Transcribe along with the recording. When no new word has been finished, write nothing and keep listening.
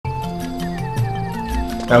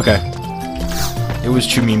Okay. It was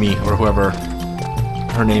Chumimi, or whoever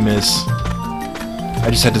her name is. I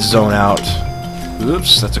just had to zone out.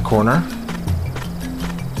 Oops, that's a corner.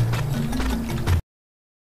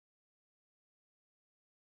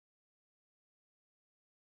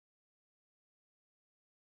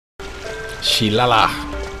 Shilala.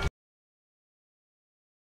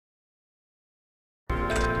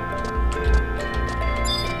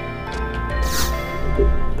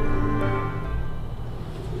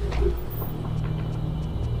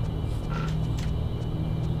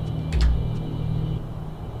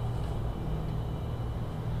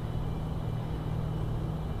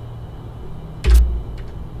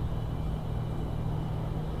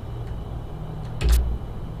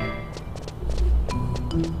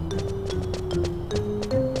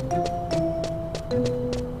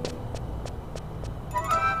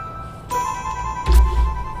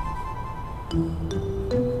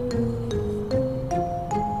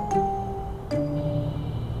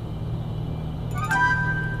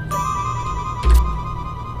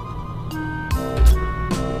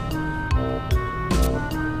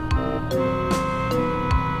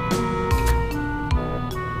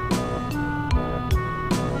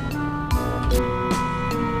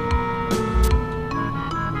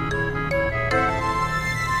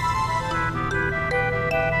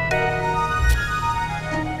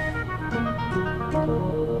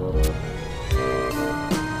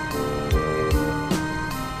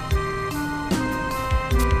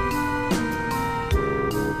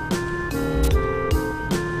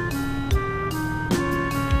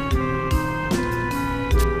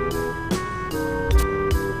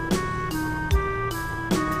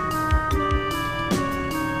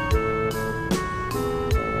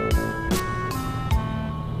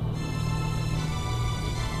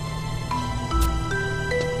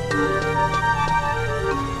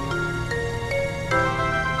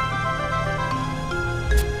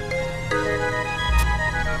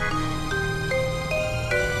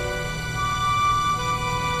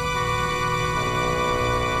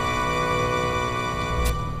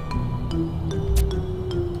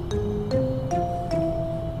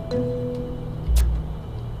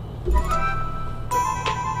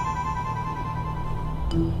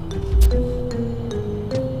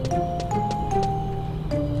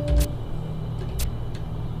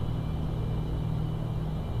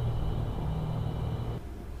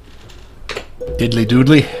 Diddly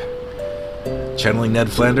doodly. Channeling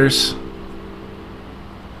Ned Flanders.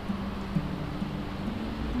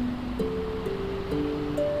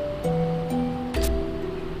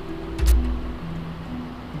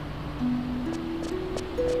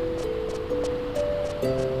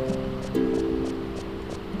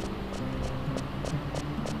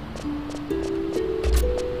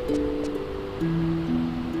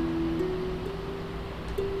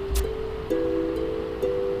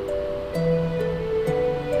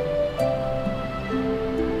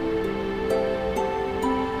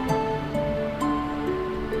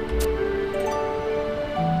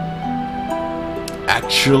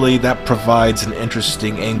 Actually, that provides an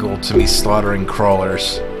interesting angle to me slaughtering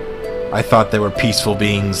crawlers. I thought they were peaceful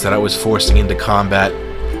beings that I was forcing into combat.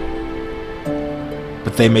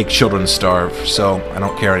 But they make children starve, so I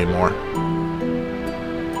don't care anymore.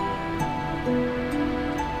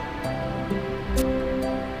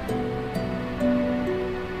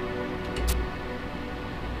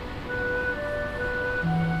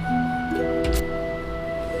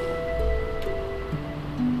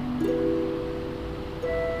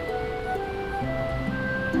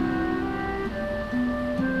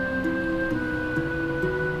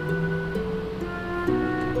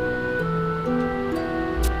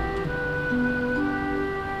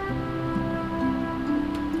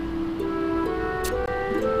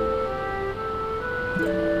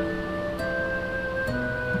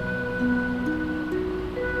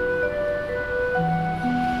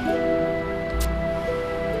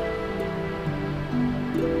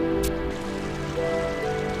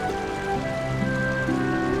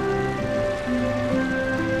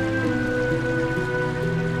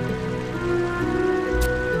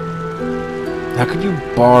 How could you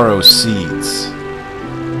borrow seeds?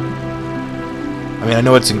 I mean, I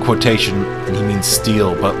know it's in quotation and he means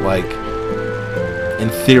steal, but like, in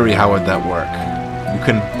theory, how would that work? You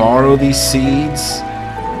can borrow these seeds,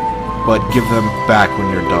 but give them back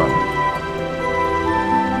when you're done.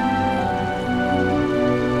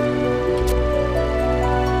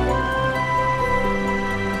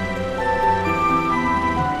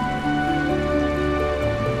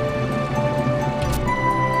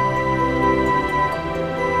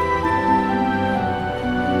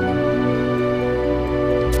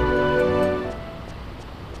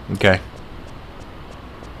 Okay.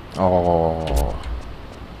 Oh.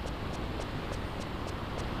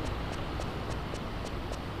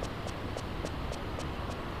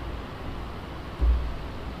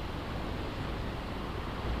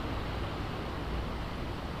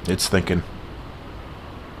 It's thinking.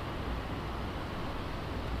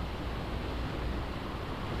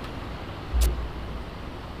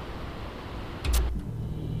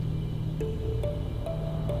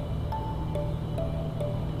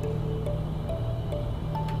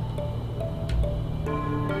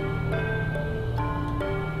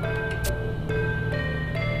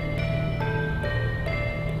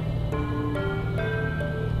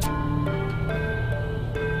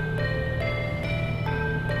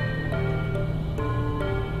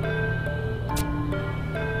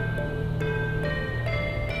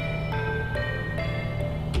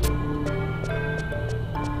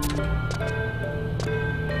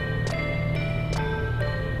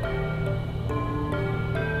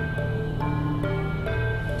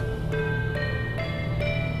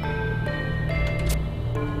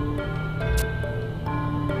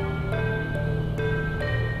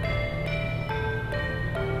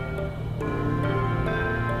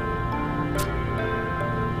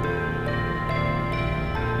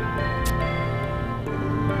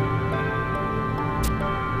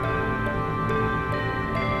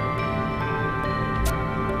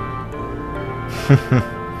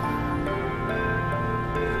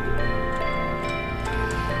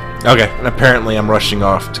 Okay, and apparently I'm rushing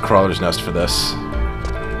off to Crawler's Nest for this.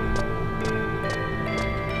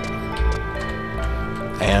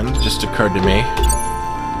 And it just occurred to me,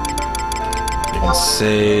 I can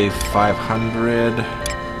save 500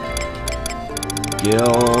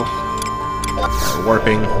 gil,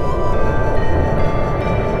 warping.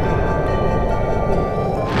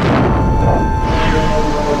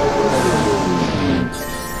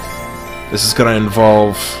 This is going to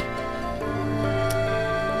involve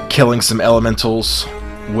killing some elementals,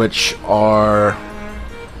 which are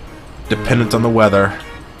dependent on the weather.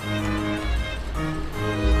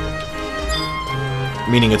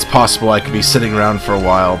 Meaning it's possible I could be sitting around for a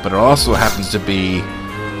while, but it also happens to be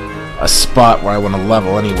a spot where I want to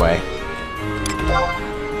level anyway.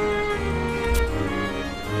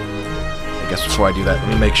 I guess before I do that,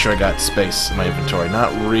 let me make sure I got space in my inventory.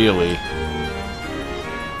 Not really.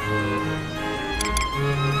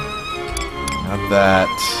 Not that.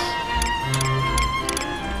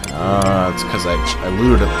 It's because I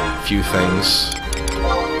looted a few things.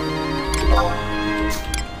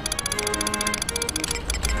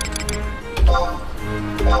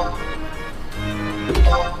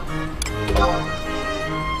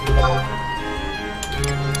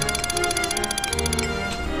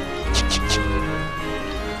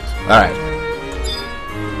 Alright.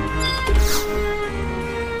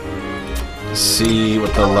 See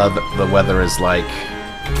what the weather is like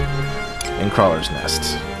in Crawler's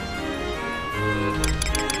Nest.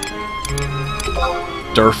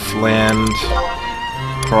 Durfland,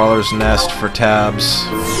 Crawler's Nest for tabs.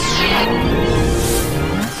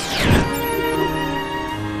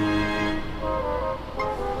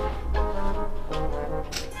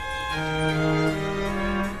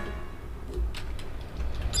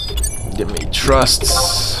 Get me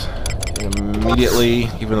trusts immediately,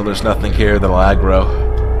 even though there's nothing here that'll aggro.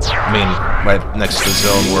 I mean, right next to the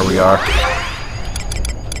zone where we are.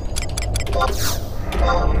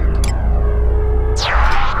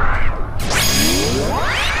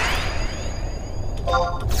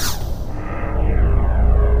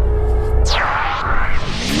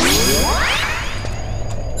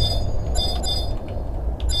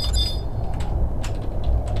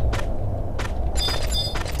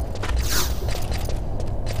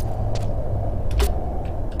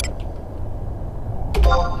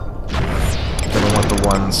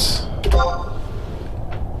 Ones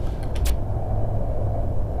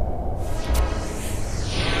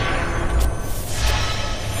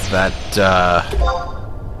that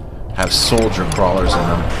have soldier crawlers in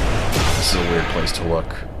them. This is a weird place to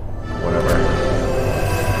look. Whatever.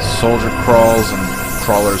 Soldier crawls and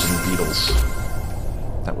crawlers and beetles.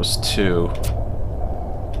 That was 2.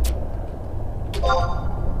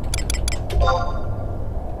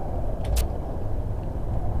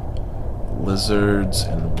 Lizards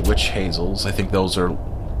and witch hazels. I think those are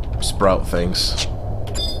sprout things.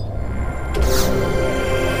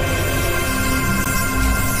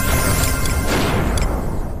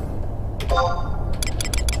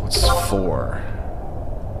 What's 4?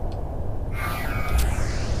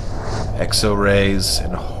 Exo-rays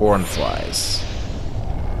and hornflies.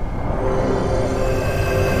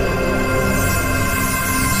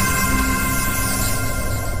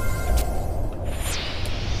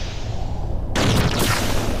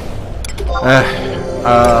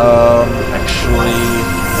 Actually,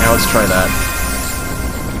 yeah, let's try that.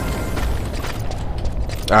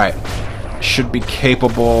 Alright. Should be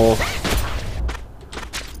capable...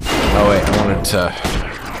 Oh wait, I wanted to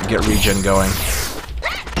get regen going.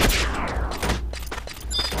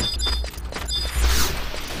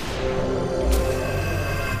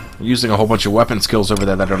 Using a whole bunch of weapon skills over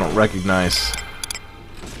there that I don't recognize.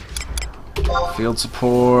 Field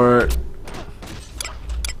support.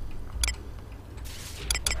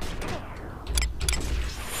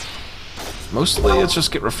 Mostly it's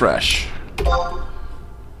just get refresh.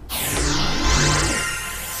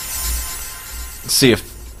 Let's see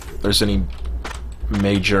if there's any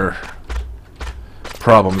major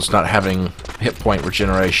problems not having hit point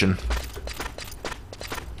regeneration.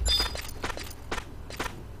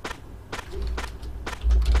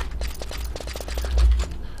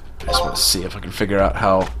 I just want to see if I can figure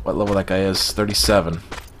out what level that guy is. 37.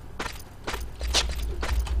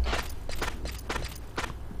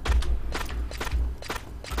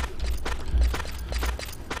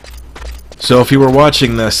 So if you were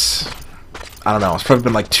watching this, I don't know, it's probably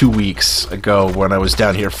been like 2 weeks ago when I was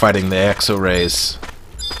down here fighting the Exo-Rays.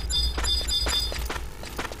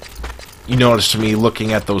 You noticed me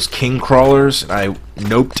looking at those king crawlers, and I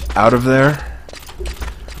noped out of there.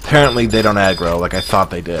 Apparently they don't aggro like I thought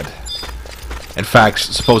they did. In fact,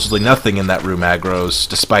 supposedly nothing in that room aggroes,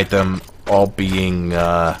 despite them all being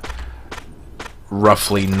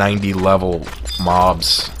roughly 90 level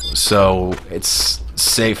mobs. So it's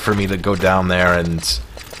safe for me to go down there and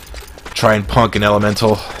try and punk an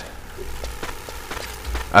elemental.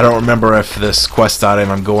 I don't remember if this quest item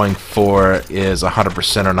I'm going for is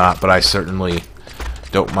 100% or not, but I certainly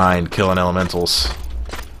don't mind killing elementals.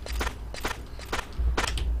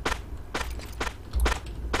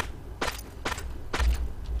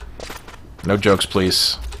 No jokes,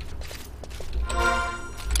 please.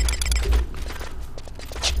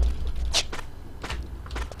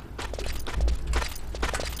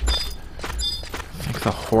 The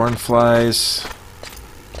horn flies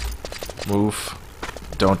move,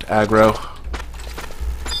 don't aggro.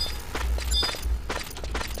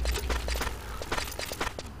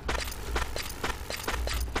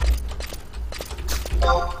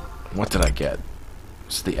 What did I get?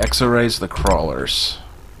 It's the Exo-Rays, the crawlers.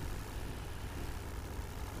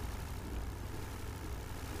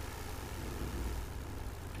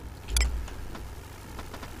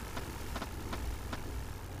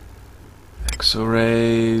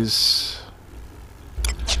 Exo-Rays.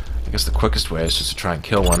 I guess the quickest way is just to try and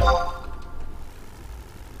kill one.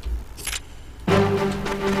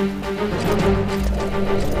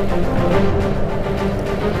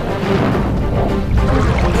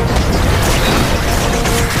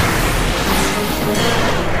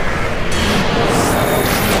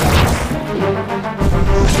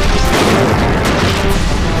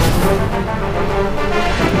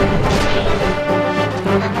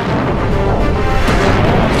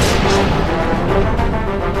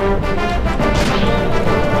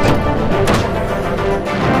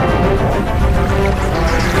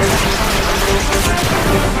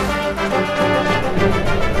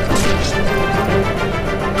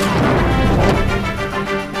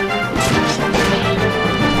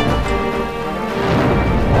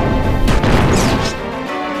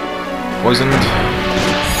 Poisoned.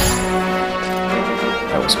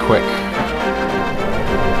 That was quick.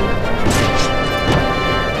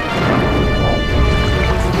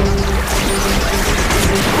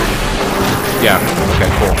 Yeah, okay,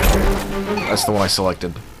 cool. That's the one I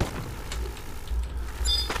selected.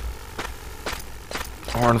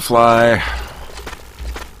 Hornfly.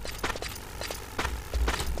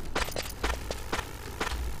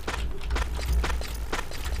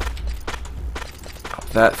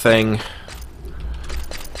 That thing.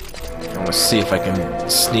 I want to see if I can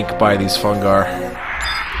sneak by these fungar.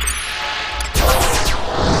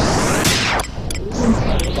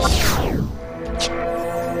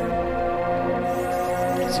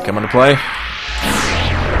 Is he coming to play?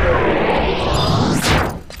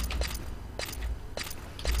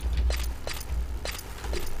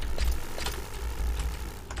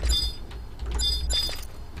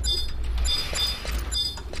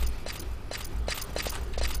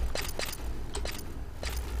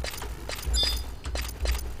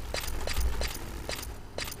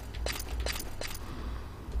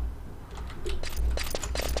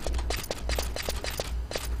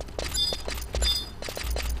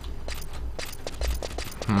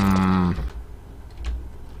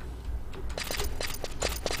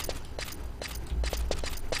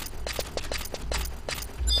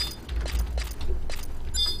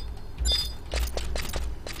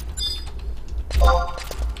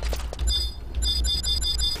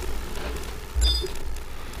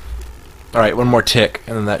 Alright, one more tick,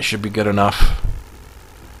 and then that should be good enough.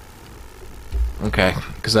 Okay,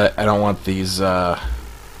 because I don't want these, don't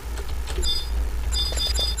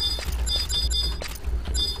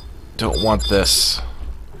want this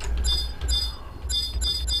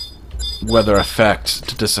weather effect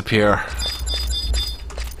to disappear.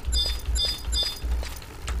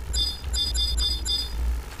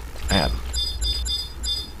 Man.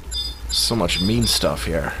 So much mean stuff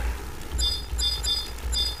here.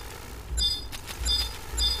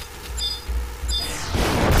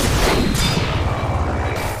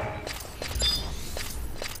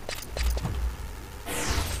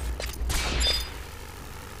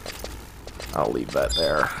 I'll leave that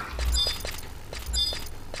there.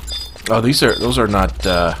 Oh, those are not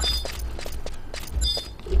the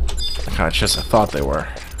kind of chests I thought they were.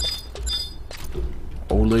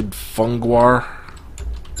 Olid Funguar.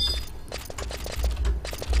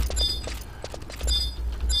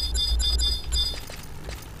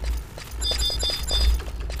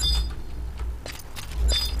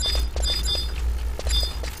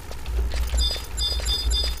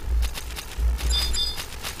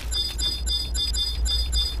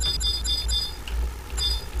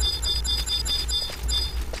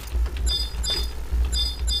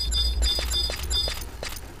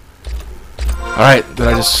 Alright, did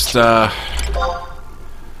I just, Yep,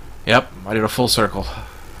 I did a full circle.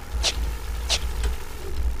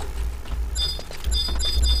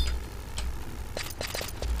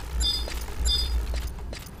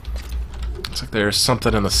 Looks like there's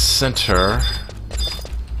something in the center.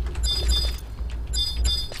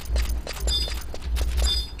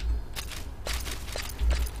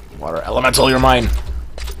 Water elemental, you're mine!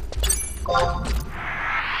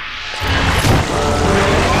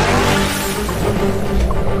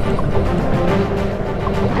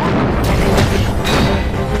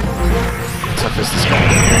 Is this going to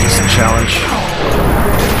be a decent challenge?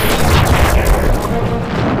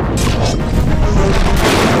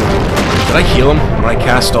 Did I heal him when I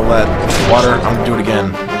cast all that water? I'm going to do it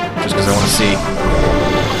again, just because I want to see.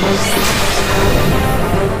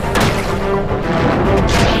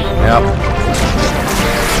 Yep.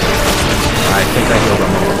 I think I healed him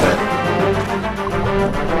a little bit.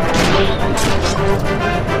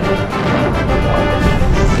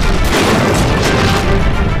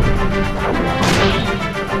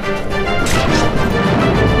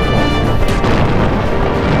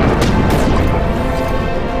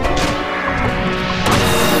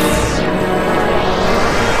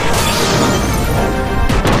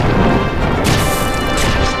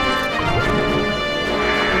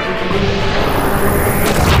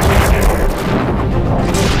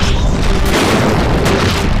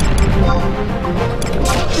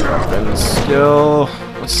 Skill.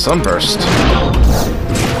 What's Sunburst?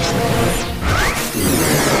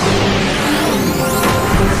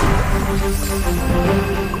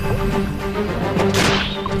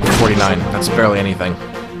 $49. That's barely anything.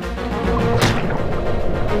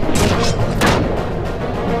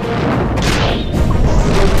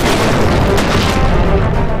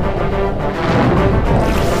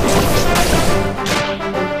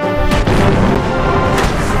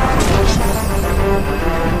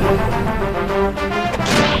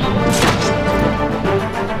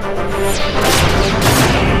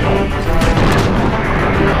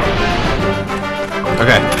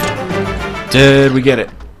 Okay. Did we get it?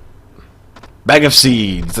 Bag of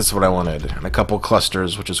seeds. That's what I wanted. And a couple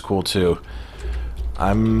clusters, which is cool too.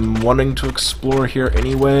 I'm wanting to explore here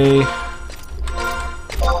anyway.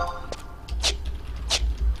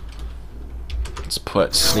 Let's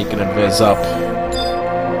put sneak and invis up.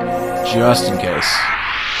 Just in case.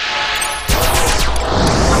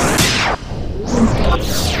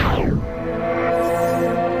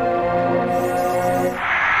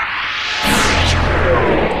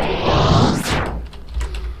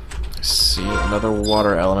 Another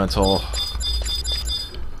water elemental.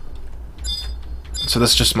 So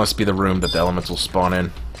this just must be the room that the elementals spawn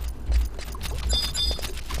in.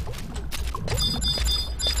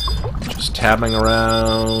 Just tabbing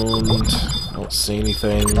around. Don't see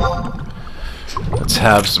anything. Let's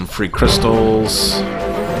have some free crystals.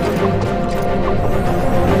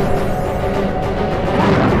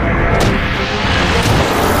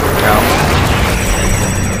 Ow.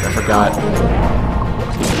 I forgot.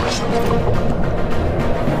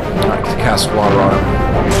 Alright, cast water on him.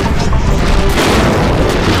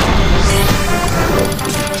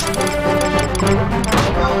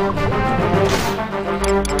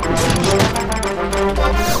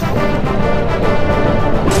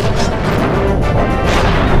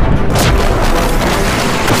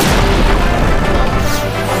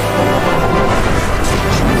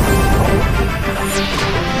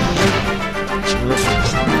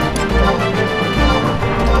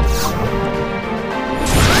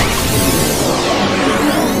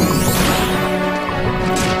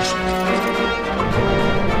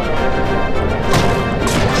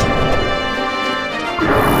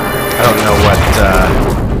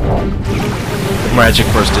 magic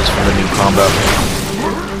burst is from the new combo.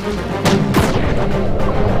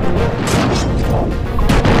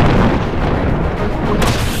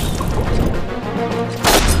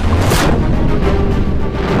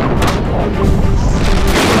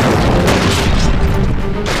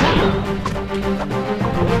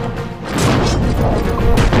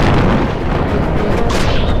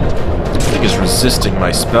 Is resisting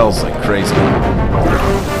my spells like crazy.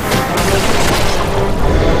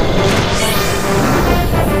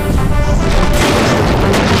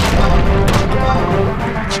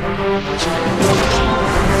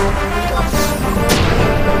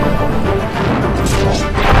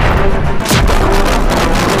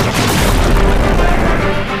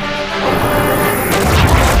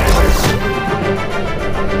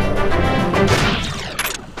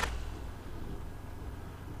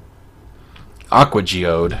 Aqua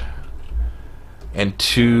Geode and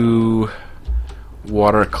 2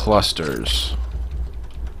 water clusters.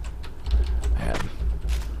 Man,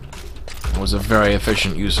 it was a very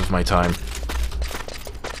efficient use of my time.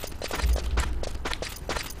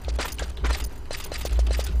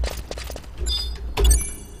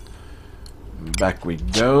 Back we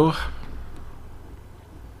go.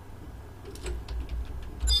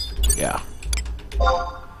 Yeah.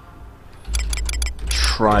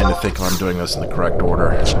 Trying to think if I'm doing this in the correct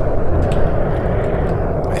order.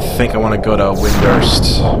 I think I want to go to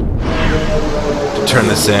Windurst to turn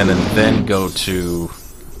this in and then go to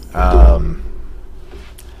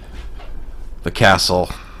the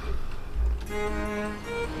castle.